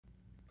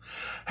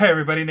Hey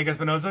everybody, Nick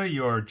Espinosa,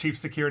 your Chief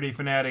Security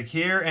Fanatic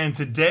here, and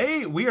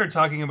today we are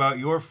talking about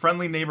your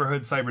friendly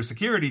neighborhood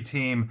cybersecurity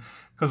team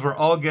because we're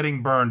all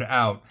getting burned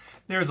out.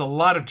 There's a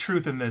lot of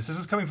truth in this. This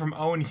is coming from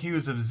Owen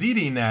Hughes of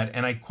ZDNet,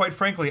 and quite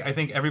frankly, I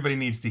think everybody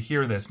needs to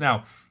hear this.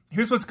 Now,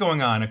 here's what's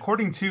going on.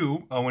 According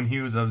to Owen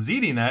Hughes of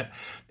ZDNet,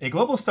 a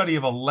global study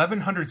of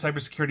 1,100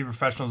 cybersecurity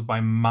professionals by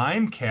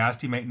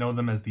Mimecast, you might know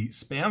them as the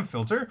spam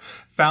filter,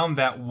 found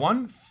that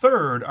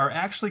 1/3 are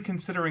actually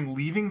considering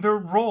leaving their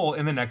role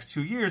in the next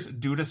 2 years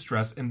due to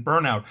stress and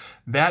burnout.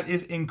 That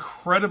is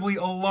incredibly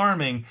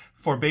alarming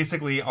for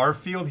basically our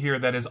field here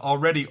that is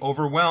already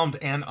overwhelmed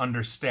and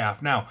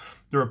understaffed. Now,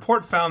 the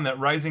report found that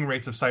rising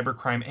rates of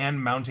cybercrime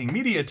and mounting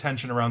media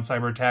attention around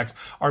cyber attacks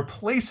are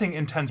placing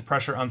intense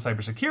pressure on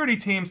cybersecurity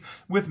teams,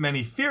 with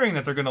many fearing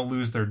that they're going to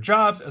lose their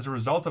jobs as a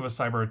result of a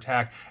cyber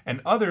attack,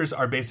 and others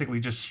are basically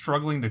just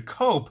struggling to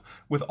cope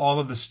with all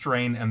of the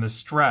strain and the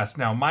stress.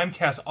 Now,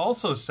 Mimecast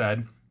also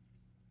said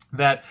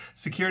that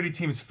security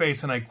teams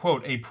face, and I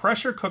quote, a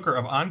pressure cooker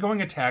of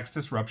ongoing attacks,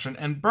 disruption,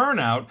 and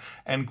burnout,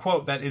 end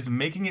quote, that is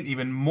making it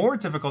even more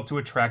difficult to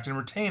attract and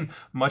retain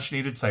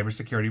much-needed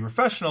cybersecurity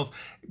professionals,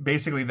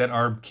 basically that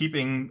are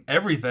keeping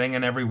everything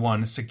and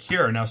everyone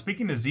secure. Now,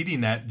 speaking to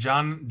ZDNet,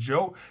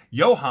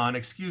 Johan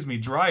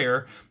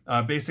Dreyer,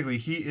 basically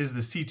he is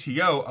the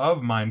CTO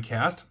of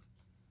Mimecast,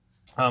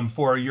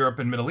 for Europe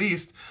and Middle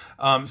East,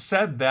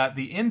 said that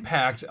the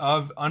impact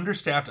of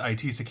understaffed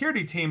IT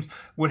security teams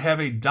would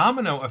have a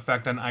domino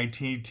effect on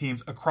IT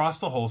teams across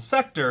the whole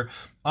sector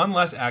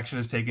unless action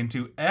is taken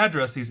to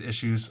address these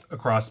issues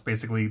across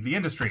basically the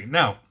industry.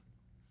 Now,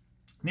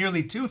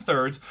 nearly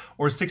 2/3,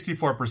 or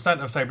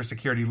 64% of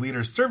cybersecurity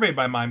leaders surveyed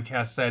by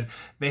Mimecast said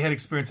they had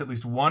experienced at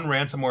least one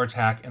ransomware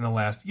attack in the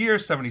last year.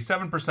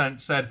 77%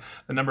 said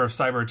the number of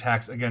cyber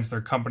attacks against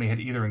their company had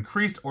either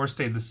increased or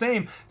stayed the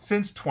same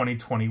since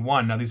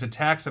 2021. Now, these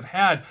attacks have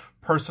had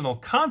personal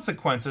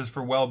consequences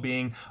for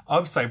well-being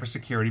of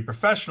cybersecurity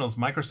professionals.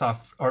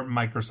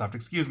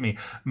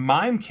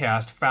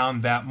 Mimecast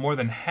found that more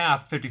than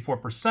half,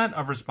 54%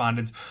 of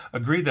respondents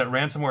agreed that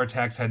ransomware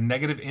attacks had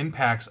negative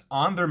impacts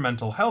on their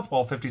mental health,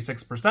 while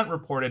 56%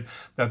 reported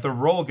that the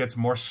role gets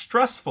more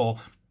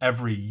stressful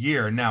every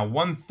year. Now,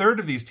 1/3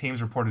 of these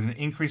teams reported an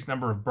increased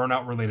number of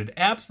burnout-related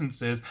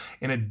absences.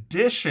 In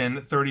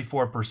addition,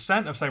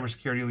 34% of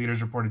cybersecurity leaders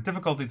reported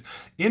difficulties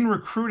in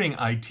recruiting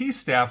IT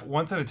staff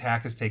once an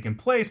attack has taken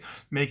place,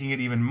 making it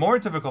even more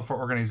difficult for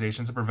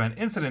organizations to prevent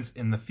incidents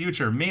in the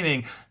future,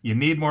 meaning you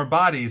need more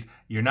bodies,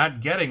 you're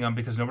not getting them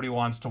because nobody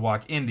wants to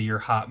walk into your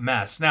hot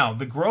mess. Now,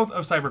 the growth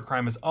of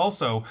cybercrime is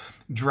also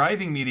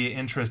driving media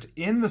interest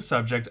in the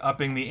subject,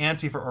 upping the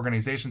ante for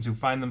organizations who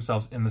find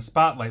themselves in the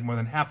spotlight. More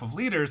than half of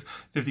leaders,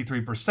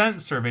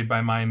 53% surveyed by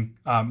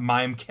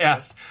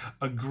Mimecast,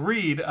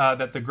 agreed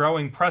that the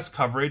growing press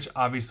coverage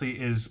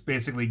obviously is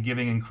basically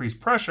giving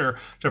increased pressure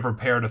to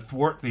prepare to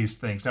thwart these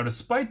things. Now,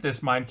 despite this,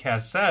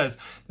 Mimecast says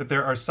that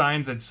there are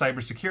signs that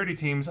cybersecurity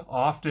teams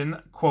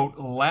often, quote,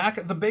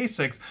 lack the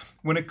basics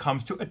when it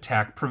comes to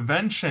attack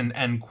prevention,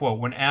 end quote.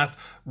 When asked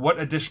what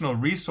additional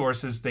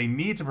resources they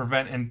need to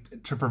prevent and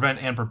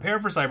prepare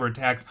for cyber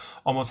attacks,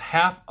 almost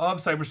half of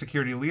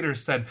cybersecurity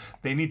leaders said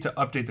they need to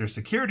update their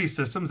security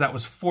systems. That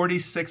was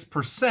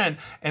 46%,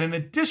 and an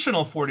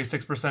additional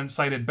 46%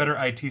 cited better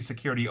IT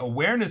security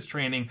awareness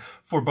training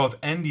for both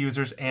end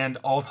users and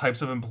all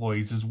types of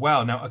employees as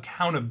well. Now,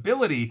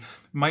 accountability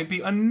might be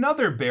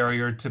another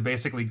barrier to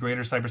basically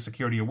greater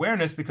cybersecurity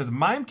awareness, because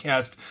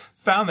Mimecast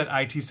found that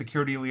IT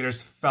security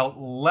leaders felt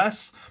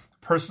less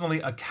personally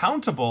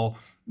accountable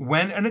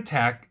when an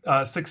attack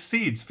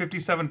succeeds.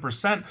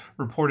 57%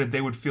 reported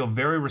they would feel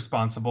very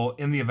responsible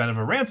in the event of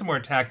a ransomware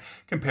attack,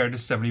 compared to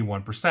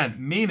 71%.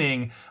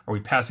 Meaning, are we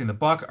passing the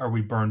buck? Are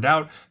we burned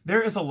out?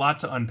 There is a lot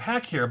to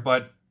unpack here,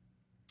 but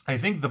I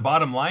think the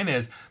bottom line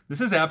is this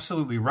is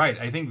absolutely right.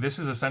 I think this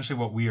is essentially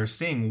what we are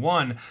seeing.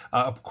 One,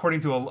 according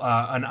to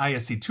an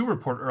ISC2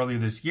 report earlier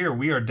this year,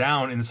 we are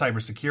down in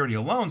cybersecurity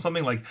alone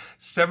something like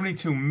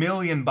 72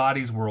 million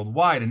bodies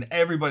worldwide, and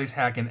everybody's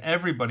hacking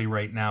everybody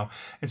right now.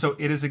 And so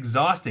it is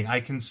exhausting.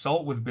 I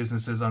consult with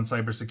businesses on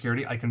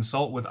cybersecurity. I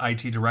consult with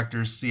IT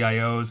directors,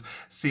 CIOs,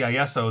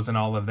 CISOs, and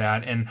all of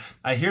that. And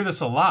I hear this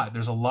a lot.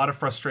 There's a lot of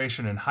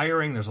frustration in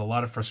hiring. There's a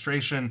lot of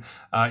frustration,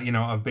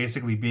 of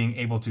basically being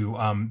able to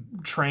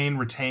train,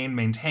 retain,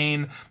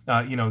 maintain,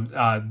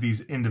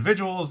 these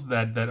individuals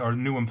that are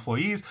new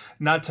employees,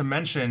 not to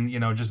mention,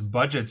 just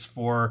budgets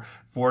for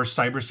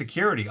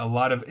cybersecurity. A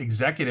lot of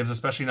executives,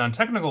 especially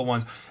non-technical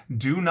ones,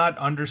 do not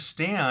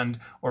understand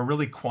or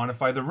really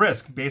quantify the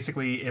risk.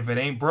 Basically, if it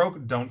ain't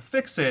broke, don't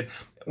fix it.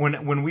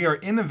 When we are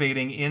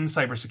innovating in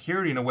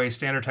cybersecurity in a way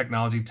standard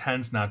technology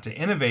tends not to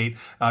innovate,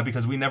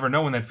 because we never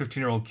know when that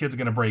 15-year-old kid's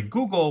going to break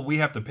Google. We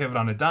have to pivot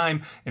on a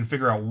dime and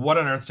figure out what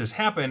on earth just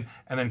happened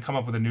and then come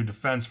up with a new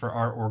defense for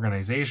our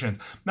organizations.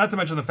 Not to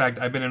mention the fact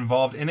I've been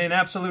involved in an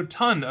absolute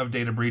ton of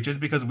data breaches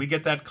because we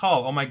get that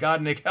call. Oh my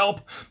God, Nick,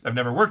 help. I've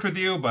never worked with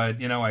you,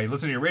 but I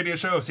listen to your radio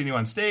show. I've seen you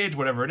on stage,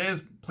 whatever it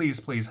is.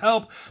 Please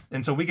help.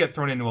 And so we get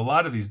thrown into a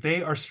lot of these.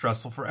 They are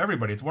stressful for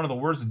everybody. It's one of the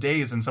worst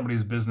days in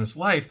somebody's business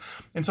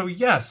life. And so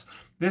yes,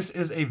 this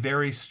is a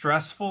very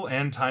stressful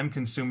and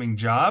time-consuming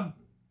job.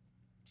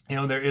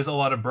 There is a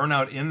lot of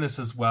burnout in this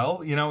as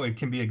well. It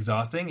can be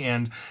exhausting,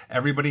 and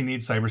everybody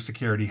needs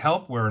cybersecurity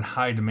help. We're in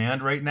high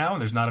demand right now,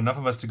 and there's not enough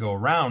of us to go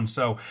around.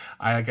 So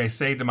like I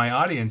say to my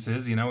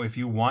audiences, if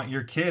you want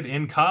your kid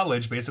in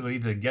college basically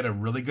to get a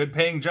really good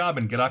paying job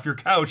and get off your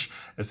couch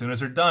as soon as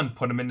they're done,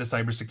 put them into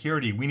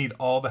cybersecurity. We need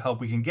all the help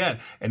we can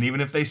get. And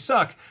even if they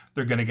suck,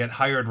 they're going to get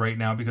hired right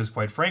now because,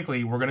 quite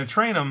frankly, we're going to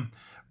train them.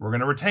 We're going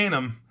to retain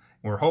them.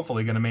 We're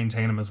hopefully going to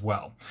maintain them as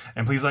well.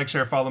 And please like,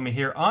 share, follow me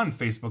here on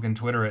Facebook and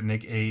Twitter at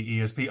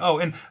NickAESP. Oh,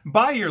 and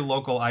buy your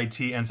local IT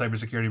and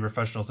cybersecurity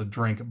professionals a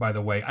drink, by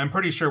the way. I'm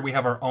pretty sure we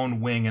have our own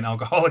wing in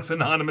Alcoholics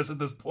Anonymous at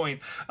this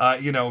point,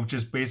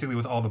 just basically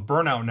with all the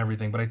burnout and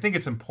everything. But I think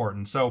it's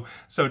important. So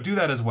do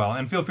that as well.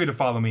 And feel free to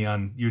follow me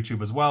on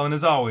YouTube as well. And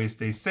as always,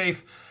 stay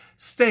safe,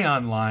 stay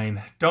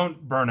online,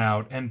 don't burn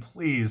out, and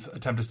please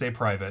attempt to stay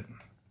private.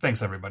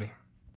 Thanks, everybody.